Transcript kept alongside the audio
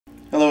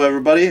Hello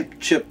everybody,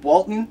 Chip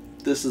Walton.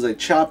 This is a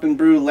Chop and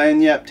Brew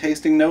Lagniappe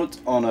tasting note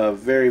on a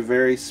very,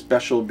 very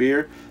special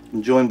beer.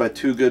 I'm joined by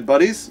two good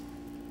buddies.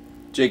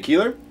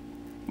 Keeler.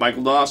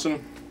 Michael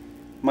Dawson.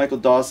 Michael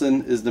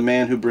Dawson is the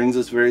man who brings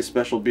this very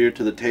special beer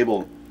to the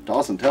table.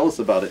 Dawson, tell us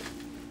about it.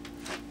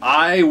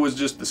 I was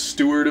just the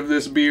steward of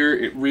this beer.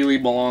 It really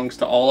belongs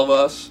to all of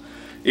us.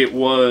 It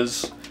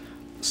was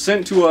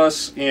sent to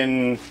us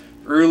in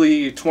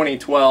early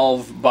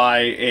 2012 by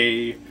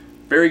a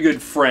very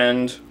good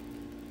friend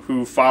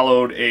who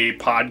followed a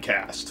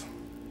podcast.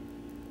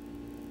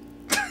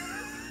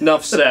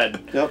 Enough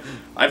said. Yep.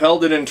 I've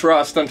held it in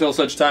trust until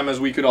such time as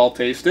we could all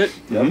taste it,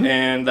 Yep.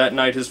 and that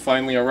night has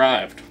finally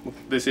arrived.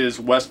 This is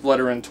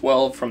Westvleteren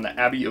XII from the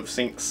Abbey of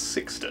St.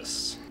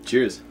 Sixtus.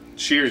 Cheers.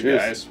 Cheers, Cheers.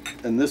 guys.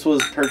 And this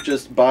was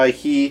purchased by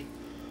he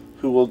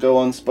who will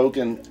go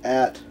unspoken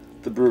at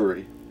the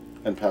brewery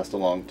and passed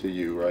along to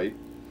you, right?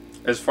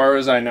 As far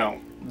as I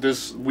know,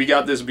 we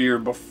got this beer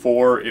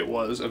before it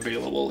was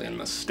available in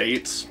the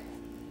States.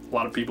 A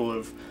lot of people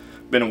have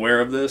been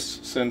aware of this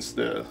since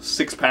the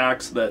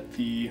 6-packs that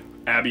the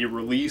Abbey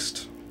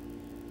released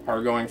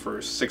are going for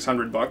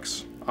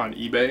 $600 on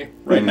eBay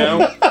right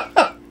now.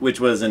 Which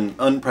was an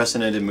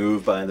unprecedented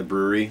move by the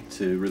brewery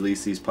to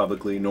release these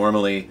publicly.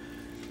 Normally,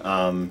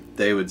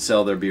 they would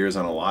sell their beers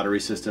on a lottery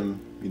system.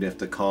 You'd have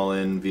to call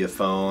in via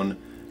phone,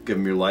 give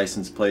them your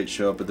license plate,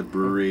 show up at the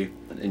brewery,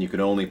 and you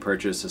could only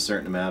purchase a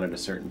certain amount at a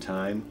certain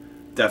time.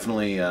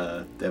 Definitely,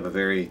 they have a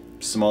very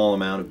small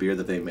amount of beer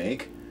that they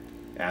make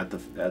at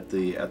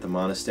the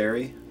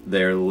monastery.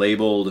 They're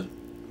labeled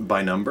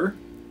by number.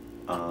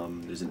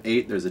 There's an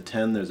 8, there's a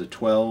 10, there's a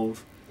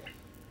 12,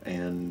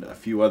 and a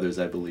few others,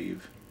 I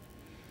believe.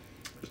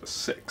 There's a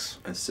 6.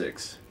 A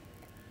 6.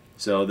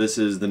 So this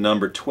is the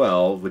number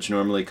 12, which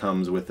normally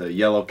comes with a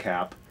yellow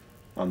cap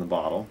on the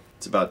bottle.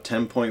 It's about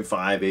 10.5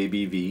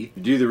 ABV. If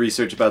you do the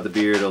research about the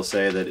beer, it'll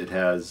say that it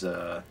has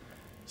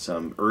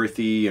some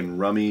earthy and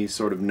rummy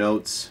sort of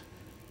notes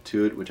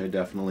to it, which I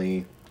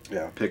definitely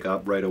pick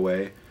up right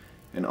away.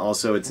 And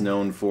also it's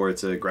known for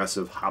its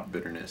aggressive hop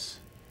bitterness,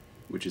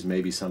 which is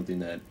maybe something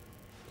that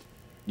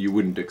you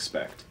wouldn't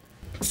expect.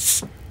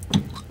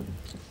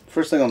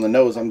 First thing on the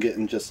nose, I'm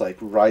getting just like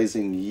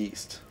rising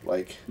yeast,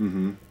 like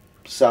Mm-hmm.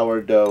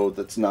 sourdough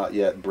that's not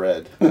yet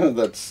bread,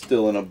 that's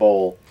still in a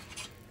bowl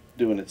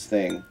doing its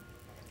thing.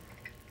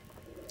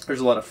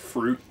 There's a lot of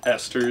fruit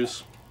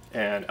esters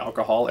and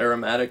alcohol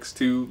aromatics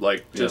too,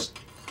 like just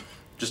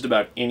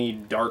about any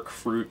dark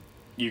fruit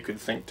you could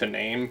think to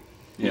name.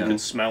 You Yeah. can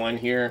smell in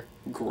here.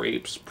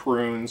 Grapes,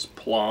 prunes,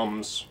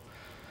 plums.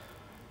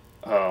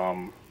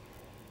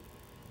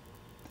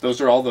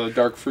 Those are all the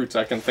dark fruits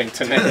I can think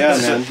to name. Yeah,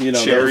 man, you know,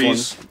 those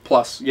cherries ones.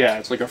 plus,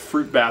 it's like a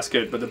fruit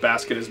basket, but the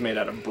basket is made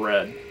out of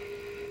bread.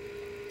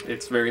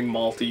 It's very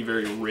malty,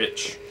 very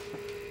rich.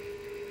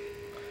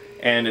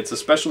 And it's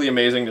especially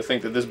amazing to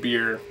think that this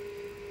beer,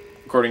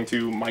 according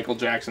to Michael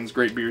Jackson's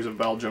Great Beers of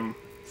Belgium,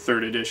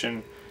 3rd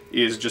edition,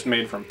 is just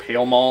made from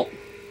pale malt,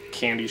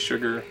 candy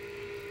sugar,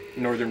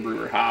 Northern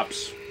Brewer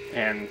hops,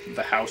 and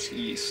the house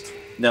yeast.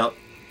 Now,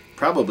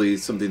 probably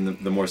something,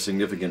 the more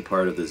significant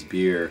part of this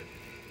beer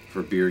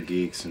for beer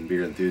geeks and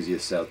beer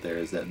enthusiasts out there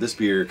is that this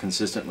beer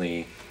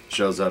consistently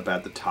shows up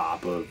at the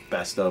top of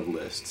best of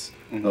lists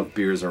of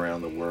beers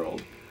around the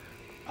world.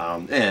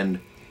 And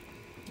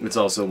it's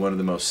also one of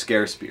the most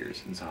scarce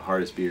beers. It's the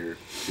hardest beer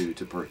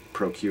to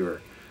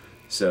procure.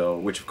 So,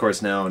 which of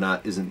course now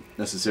isn't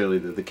necessarily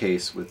the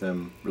case with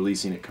them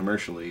releasing it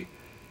commercially,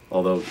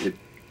 although it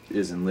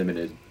is in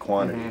limited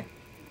quantity.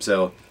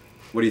 So,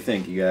 what do you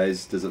think, you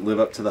guys? Does it live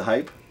up to the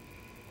hype?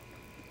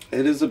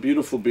 It is a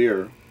beautiful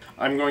beer.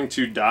 I'm going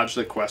to dodge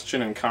the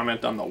question and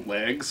comment on the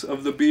legs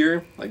of the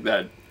beer, like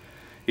that.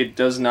 It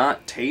does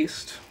not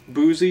taste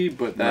boozy,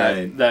 but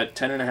that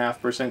 10.5%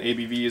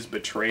 ABV is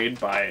betrayed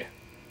by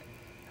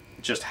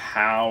just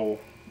how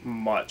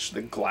much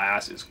the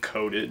glass is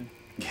coated.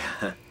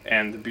 Yeah.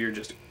 And the beer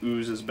just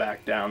oozes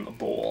back down the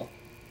bowl.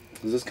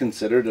 Is this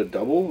considered a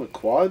double, a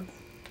quad?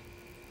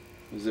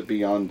 Is it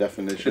beyond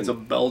definition? It's a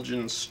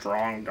Belgian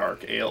strong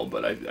dark ale,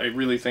 but I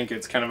really think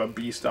it's kind of a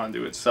beast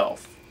unto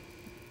itself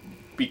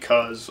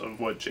because of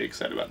what Jake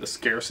said about the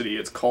scarcity,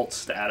 its cult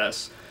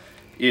status.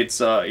 It's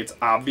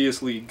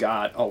obviously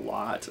got a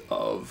lot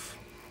of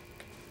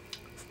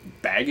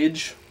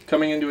baggage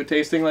coming into a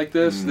tasting like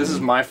this. This is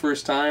my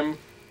first time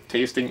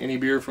tasting any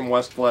beer from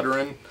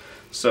Westvleteren,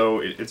 so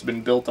it's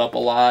been built up a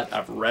lot.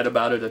 I've read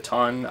about it a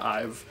ton.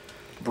 I've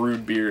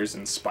brewed beers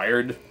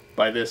inspired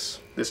by this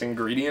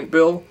ingredient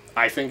bill.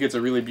 I think it's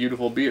a really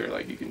beautiful beer.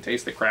 Like, you can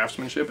taste the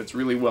craftsmanship. It's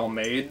really well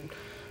made.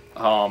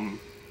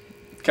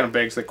 Kind of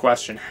begs the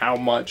question, how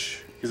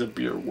much is a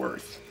beer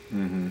worth?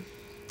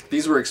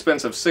 These were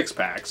expensive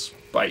 6-packs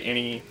by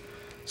any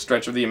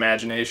stretch of the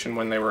imagination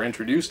when they were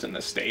introduced in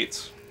the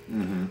States.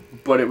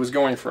 But it was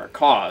going for a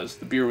cause.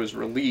 The beer was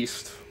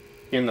released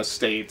in the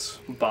States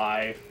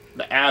by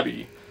the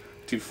Abbey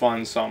to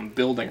fund some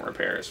building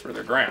repairs for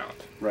their ground.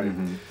 Right.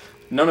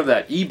 None of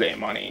that eBay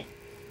money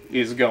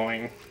is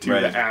going to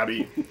the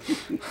Abbey.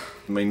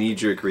 My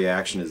knee-jerk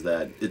reaction is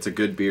that it's a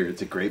good beer,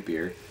 it's a great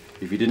beer,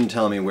 if you didn't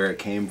tell me where it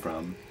came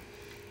from,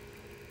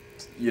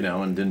 you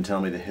know, and didn't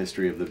tell me the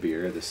history of the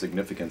beer, the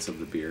significance of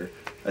the beer,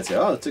 I'd say,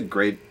 oh, it's a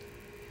great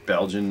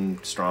Belgian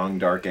strong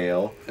dark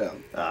ale.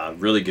 Yeah.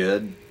 Really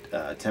good.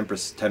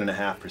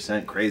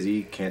 10.5%.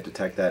 Crazy. Can't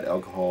detect that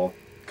alcohol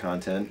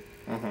content.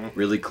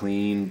 Really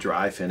clean,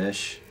 dry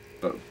finish,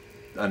 but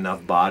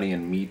enough body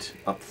and meat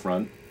up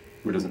front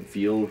where it doesn't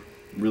feel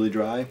really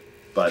dry.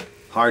 But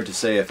hard to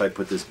say if I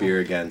put this beer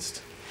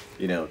against,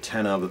 you know,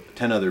 10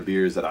 other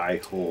beers that I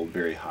hold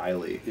very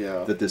highly,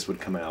 that this would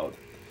come out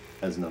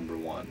as number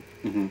one.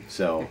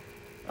 So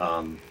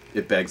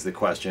it begs the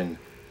question,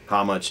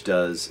 how much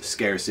does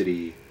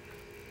scarcity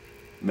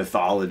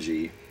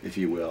mythology, if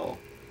you will,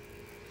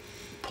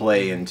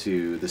 play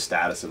into the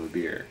status of a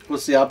beer?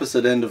 What's the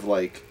opposite end of,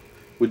 like,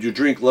 would you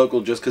drink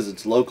local just because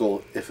it's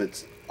local if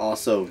it's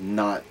also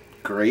not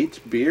great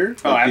beer?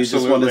 Oh, Like, absolutely. you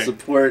just want to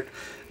support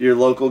your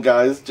local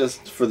guys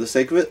just for the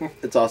sake of it?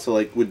 It's also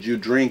like, would you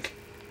drink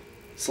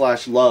 /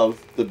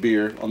 love the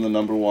beer on the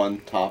number one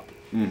top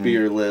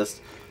beer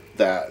list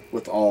that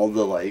with all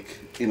the, like,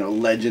 you know,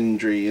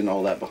 legendary and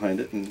all that behind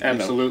it? And,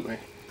 Absolutely. You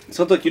know, it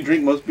sounds like you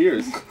drink most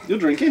beers. You'll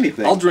drink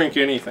anything. I'll drink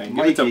anything.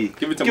 Mikey.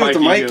 Give it to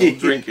Mikey. He'll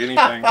drink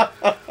anything.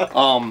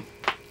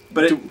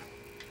 But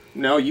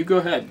no, you go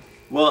ahead.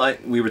 well,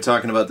 we were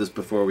talking about this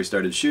before we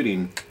started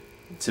shooting.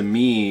 To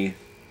me,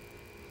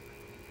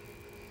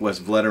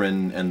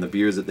 Westvleteren and the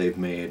beers that they've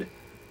made,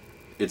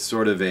 it's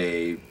sort of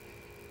a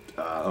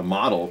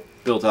model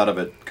built out of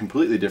a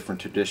completely different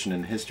tradition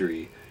and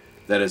history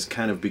that has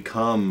kind of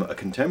become a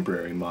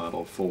contemporary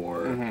model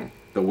for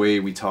the way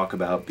we talk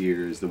about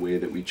beers, the way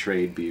that we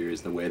trade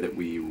beers, the way that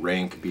we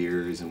rank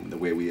beers, and the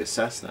way we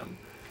assess them.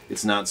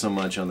 It's not so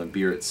much on the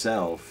beer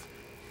itself.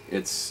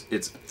 It's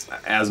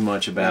as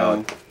much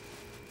about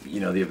you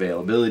know, the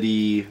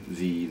availability,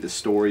 the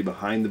story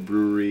behind the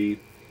brewery,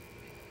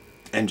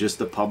 and just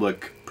the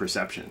public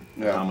perception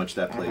of how much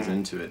that plays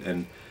into it.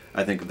 And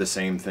I think of the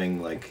same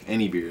thing like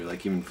any beer,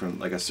 like even from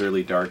like a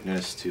Surly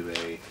Darkness to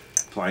a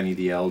Pliny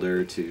the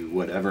Elder to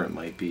whatever it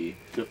might be.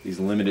 These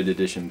limited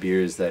edition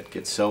beers that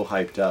get so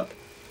hyped up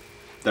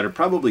that are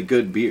probably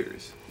good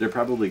beers. They're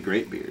probably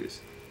great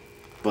beers.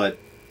 But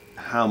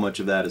how much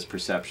of that is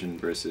perception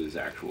versus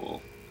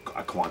actual,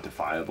 a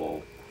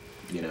quantifiable,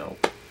 you know,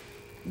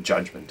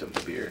 judgment of the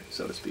beer,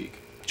 so to speak?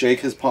 Jake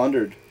has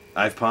pondered.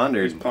 I've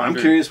pondered. He's pondered.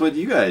 I'm curious what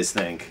you guys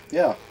think.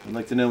 Yeah. I'd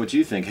like to know what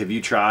you think. Have you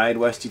tried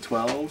Westy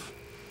 12?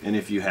 And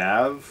if you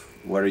have,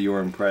 what are your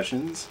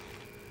impressions?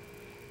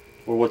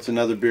 Or what's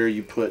another beer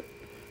you put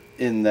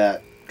in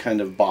that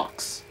kind of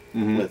box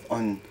with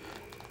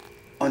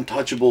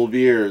untouchable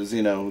beers,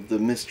 you know, the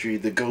mystery,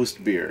 the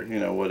ghost beer, you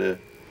know, what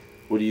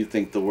do you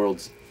think the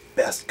world's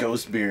best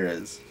ghost beer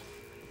is?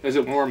 As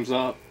it warms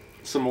up,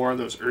 some more of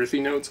those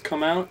earthy notes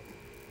come out.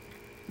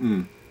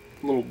 A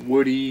little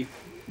woody,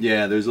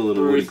 Yeah, there's a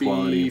little woody earthy,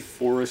 quality.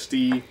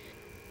 foresty.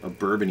 A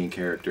bourbony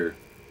character.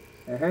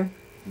 A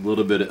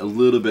little bit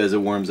as it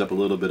warms up, a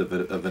little bit of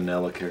a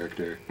vanilla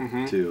character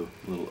too.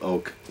 A little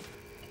oak.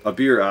 A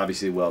beer,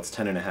 obviously, well, it's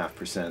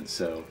 10.5%,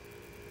 so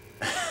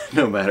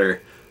no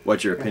matter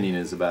what your opinion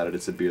is about it,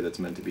 it's a beer that's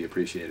meant to be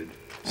appreciated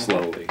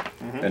slowly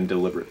and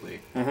deliberately.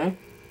 I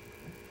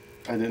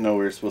didn't know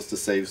we were supposed to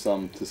save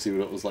some to see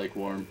what it was like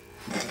warm.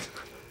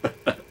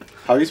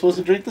 How are you supposed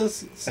to drink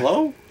this?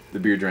 Slow? The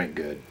beer drank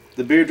good.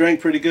 The beer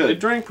drank pretty It good.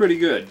 drank pretty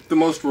good. The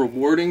most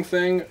rewarding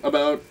thing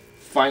about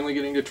finally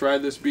getting to try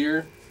this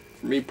beer,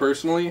 for me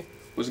personally,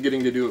 was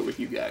getting to do it with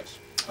you guys.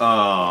 Oh.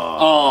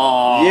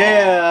 Aww.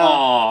 Yeah.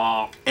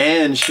 Aww.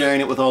 And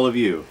sharing it with all of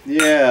you.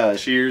 Yeah.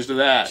 Cheers to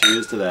that.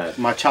 Cheers to that.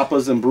 My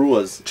choppas and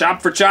brewas.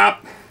 Chop for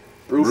chop.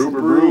 Brew for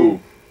Brew. brew.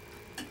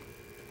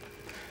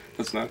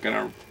 It's not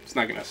gonna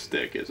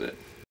stick, is it?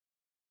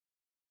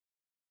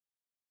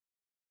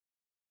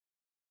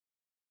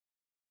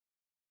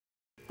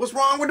 What's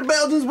wrong with the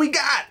Belgians we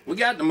got? We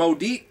got the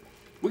Modite.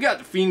 We got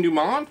the Fiend du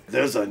Monde.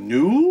 There's a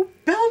new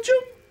Belgium?